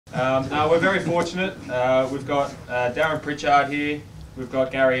No, we're very fortunate. We've got Darren Pritchard here, we've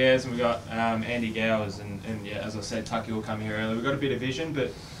got Gary Ayres, and we've got Andy Gowers, and yeah, as I said, Tucky will come here early. We've got a bit of vision,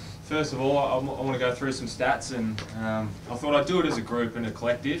 but first of all, I want to go through some stats, and I thought I'd do it as a group and a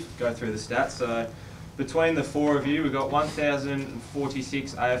collective, go through the stats. So between the four of you, we've got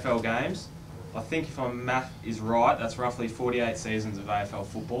 1,046 AFL games. I think if my math is right, that's roughly 48 seasons of AFL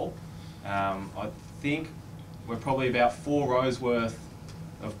football. I think we're probably about 4 rows worth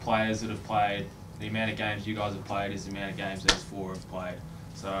of players that have played. The amount of games you guys have played is the amount of games these 4 have played.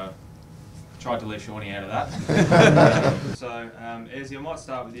 So tried to leave Shawnee out of that. Ezzy, I might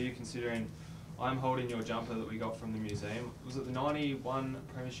start with you, considering I'm holding your jumper that we got from the museum. Was it the 91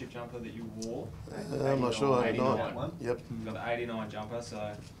 premiership jumper that you wore? I'm not sure. 89. Yep. You got the 89 jumper.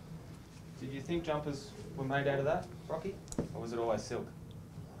 So did you think jumpers were made out of that, Rocky? Or was it always silk?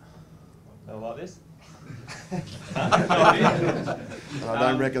 They were like this? I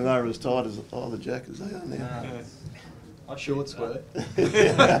don't reckon they were as tight as the jackets they are now. Shorts were. I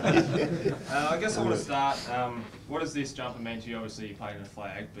guess I want to start. What does this jumper mean to you? Obviously, you played in a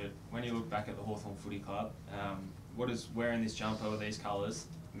flag, but when you look back at the Hawthorn Footy Club, what does wearing this jumper with these colours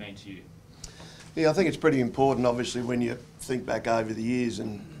mean to you? Yeah, I think it's pretty important, obviously, when you think back over the years,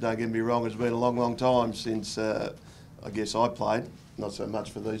 and don't get me wrong, it's been a long, long time since I guess I played. Not so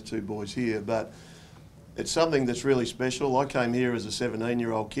much for these 2 boys here, but it's something that's really special. I came here as a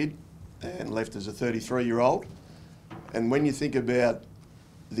 17-year-old kid and left as a 33-year-old. And when you think about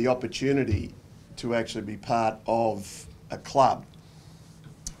the opportunity to actually be part of a club,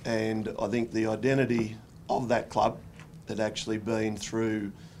 and I think the identity of that club had actually been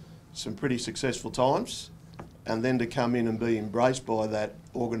through some pretty successful times, and then to come in and be embraced by that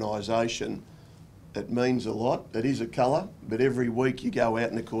organisation, it means a lot. It is a colour, but every week you go out,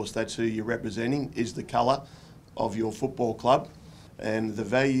 and of course that's who you're representing, is the colour of your football club. And the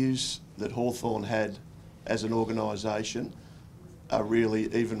values that Hawthorn had as an organisation are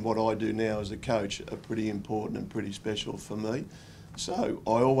really, even what I do now as a coach, are pretty important and pretty special for me. So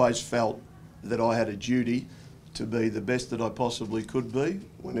I always felt that I had a duty to be the best that I possibly could be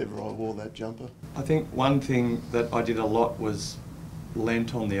whenever I wore that jumper. I think one thing that I did a lot was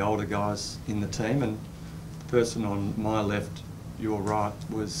lent on the older guys in the team, and the person on my left, your right,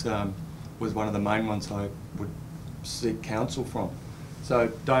 was one of the main ones I would seek counsel from.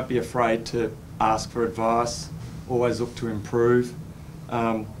 So don't be afraid to ask for advice, always look to improve.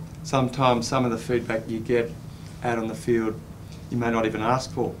 Sometimes some of the feedback you get out on the field you may not even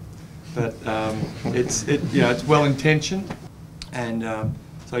ask for, but it's well intentioned, and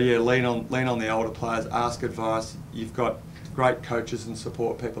so yeah, lean on the older players, ask advice. You've got great coaches and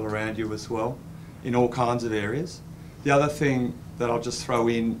support people around you as well in all kinds of areas. The other thing that I'll just throw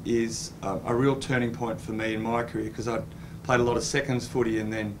in is a real turning point for me in my career, because I played a lot of seconds footy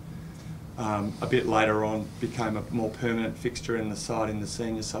and then a bit later on became a more permanent fixture in the side, in the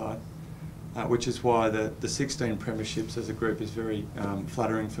senior side, which is why the 16 premierships as a group is very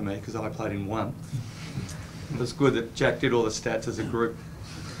flattering for me, because I played in 1. It was good that Jack did all the stats as a group,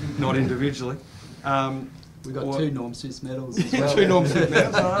 not individually. We got 2 Norm Smith medals as well. 2 Norm Smith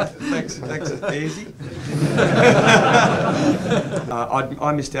medals, all right. Thanks, easy.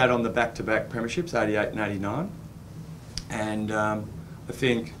 I missed out on the back-to-back premierships, 88 and 89. And I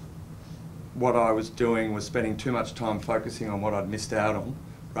think what I was doing was spending too much time focusing on what I'd missed out on,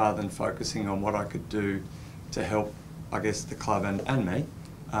 rather than focusing on what I could do to help, I guess, the club and me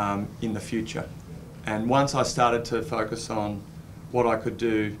in the future. And once I started to focus on what I could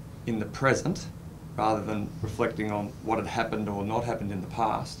do in the present, rather than reflecting on what had happened or not happened in the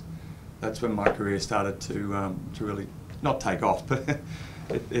past, that's when my career started to really not take off, but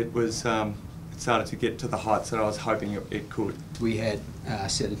it started to get to the heights that I was hoping it could. We had a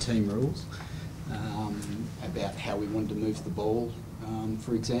set of team rules about how we wanted to move the ball,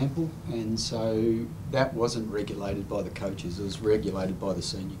 for example, and so that wasn't regulated by the coaches, it was regulated by the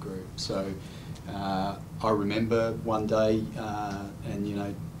senior group. So I remember one day, and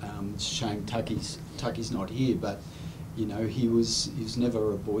it's a shame Tucky's not here, but he was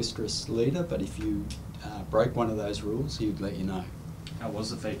never a boisterous leader, but if you broke one of those rules, he would let you know. How was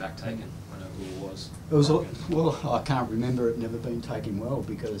the feedback taken when a rule was? It was well, I can't remember it never being taken well,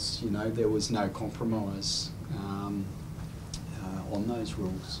 because there was no compromise on those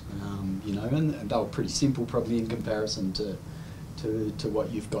rules, and they were pretty simple probably in comparison to what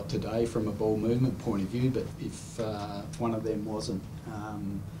you've got today from a ball movement point of view. But if one of them wasn't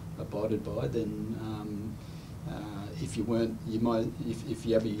abided by, then if you weren't, you might, if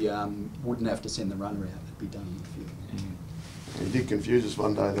Yabby wouldn't have to send the runner out, it'd be done in the field. He did confuse us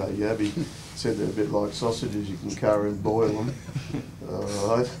one day though, Yabby said they're a bit like sausages, you can curry and boil them.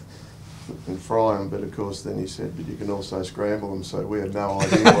 all right, and fry them. But of course, then he said, but you can also scramble them. So we had no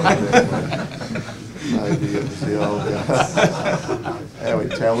idea what it was. Maybe it was the old how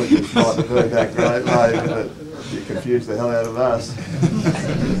intelligence might have been that great, maybe, but you confused the hell out of us.